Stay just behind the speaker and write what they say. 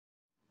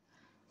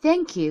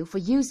Thank you for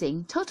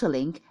using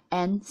Totolink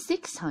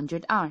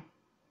N600R.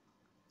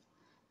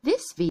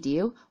 This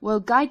video will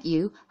guide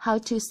you how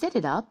to set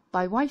it up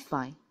by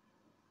Wi-Fi.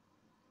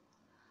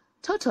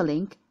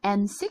 Totolink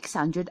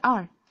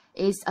N600R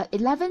is a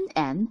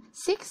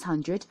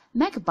 11N600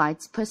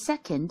 megabytes per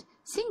second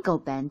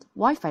single-band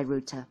Wi-Fi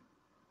router.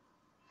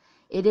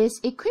 It is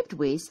equipped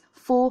with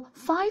 4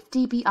 5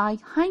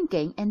 dBi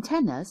high-gain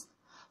antennas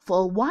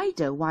for a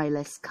wider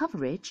wireless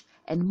coverage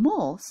and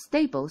more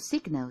stable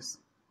signals.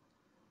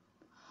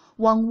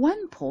 1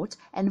 WAN port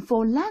and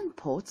 4 LAN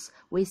ports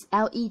with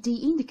LED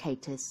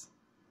indicators.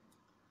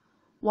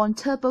 1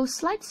 turbo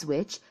slide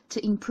switch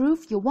to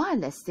improve your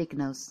wireless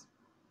signals.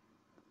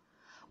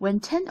 When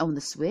turned on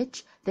the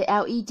switch, the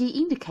LED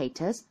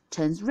indicators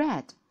turns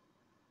red.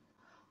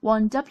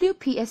 1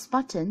 WPS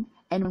button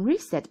and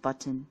reset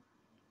button.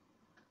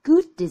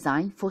 Good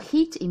design for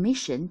heat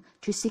emission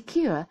to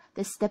secure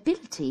the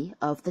stability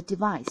of the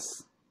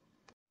device.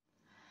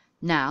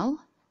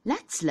 Now,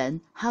 let's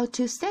learn how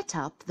to set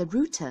up the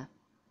router.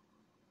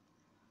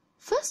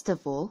 First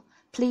of all,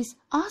 please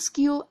ask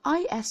your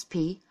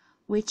ISP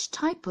which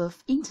type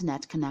of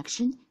internet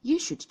connection you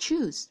should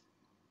choose.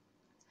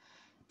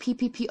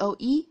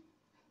 PPPoE,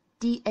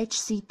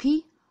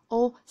 DHCP,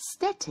 or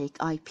static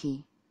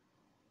IP.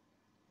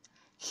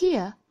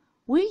 Here,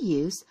 we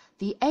use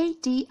the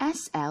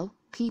ADSL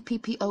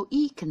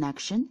PPPoE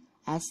connection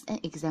as an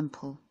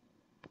example.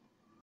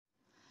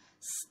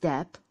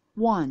 Step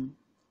 1.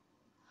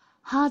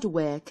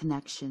 Hardware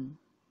connection.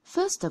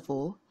 First of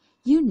all,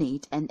 you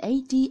need an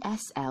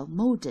ADSL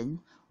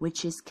modem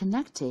which is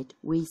connected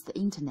with the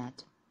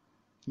internet.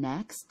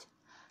 Next,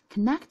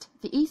 connect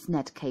the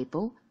Ethernet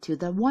cable to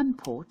the WAN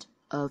port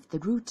of the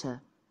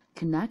router.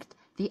 Connect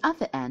the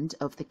other end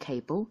of the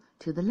cable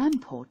to the LAN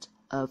port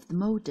of the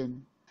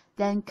modem.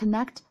 Then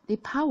connect the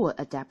power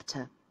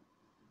adapter.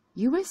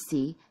 You will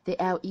see the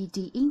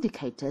LED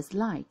indicators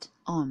light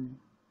on.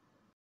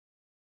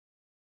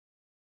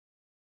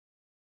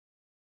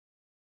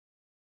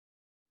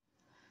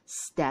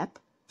 Step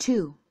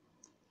 2.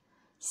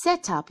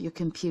 Set up your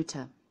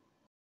computer.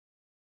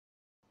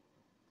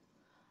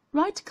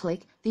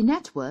 Right-click the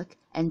network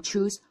and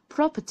choose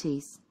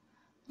Properties.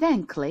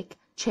 Then click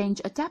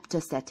Change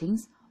Adapter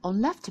Settings on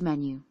left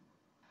menu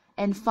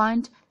and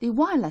find the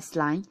wireless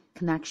line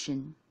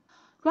connection.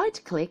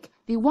 Right-click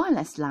the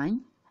wireless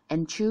line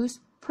and choose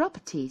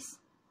Properties.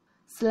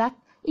 Select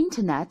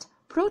Internet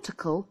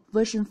Protocol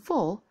version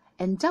 4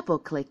 and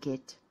double-click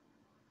it.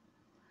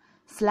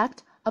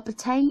 Select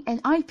Obtain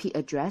an IP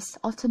address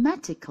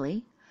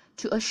automatically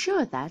to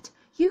assure that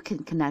you can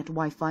connect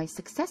Wi-Fi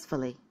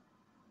successfully.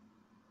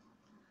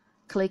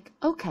 Click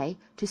OK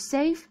to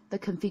save the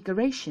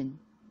configuration.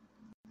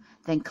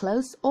 Then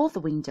close all the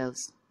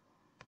windows.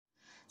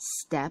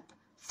 Step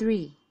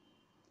 3.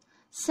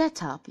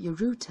 Set up your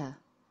router.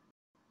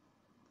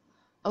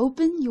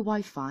 Open your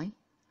Wi-Fi.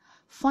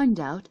 Find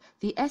out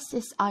the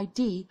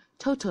SSID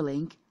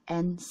Totolink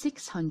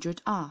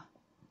N600R.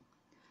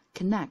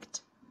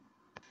 Connect.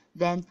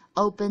 Then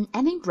open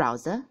any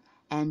browser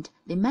and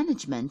the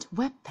management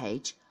web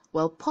page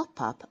will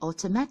pop up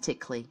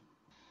automatically.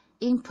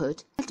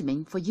 Input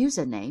admin for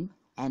username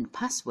and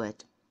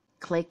password.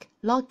 Click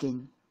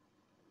Login.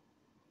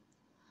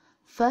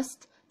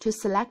 First, to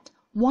select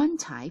WAN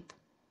type.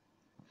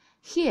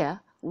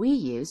 Here we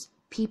use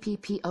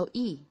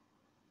PPPoE.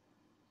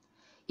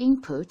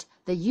 Input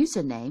the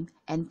username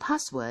and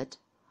password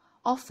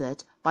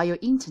offered by your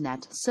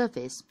internet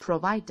service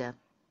provider.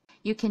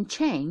 You can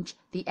change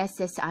the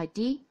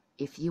SSID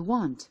if you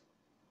want.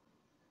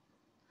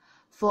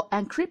 For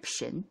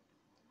encryption,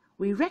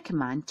 we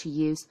recommend to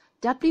use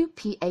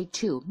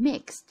WPA2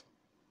 mixed.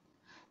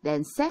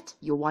 Then set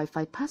your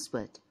Wi-Fi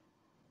password.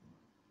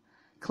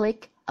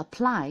 Click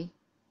Apply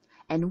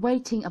and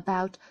waiting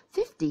about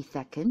 50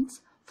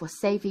 seconds for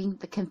saving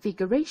the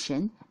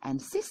configuration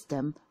and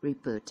system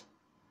reboot.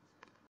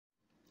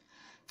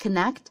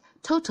 Connect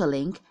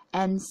Totolink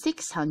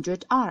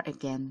N600R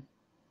again.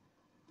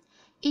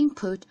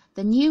 Input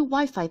the new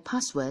Wi-Fi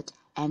password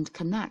and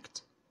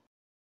connect.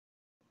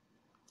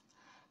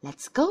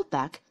 Let's go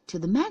back to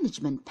the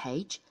management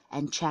page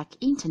and check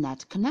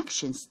internet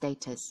connection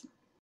status.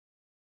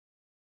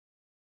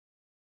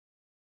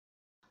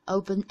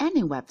 Open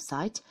any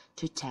website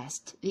to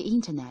test the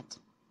internet.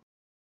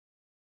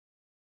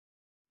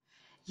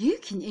 You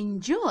can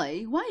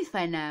enjoy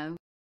Wi-Fi now.